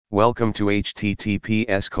Welcome to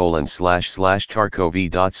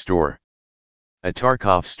https://tarkov.store. A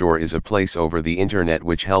Tarkov store is a place over the internet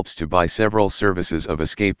which helps to buy several services of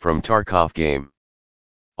Escape from Tarkov game.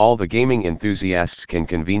 All the gaming enthusiasts can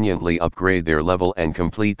conveniently upgrade their level and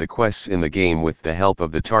complete the quests in the game with the help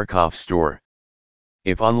of the Tarkov store.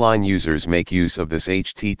 If online users make use of this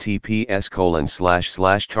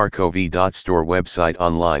https://tarkov.store website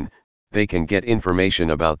online, they can get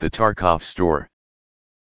information about the Tarkov store.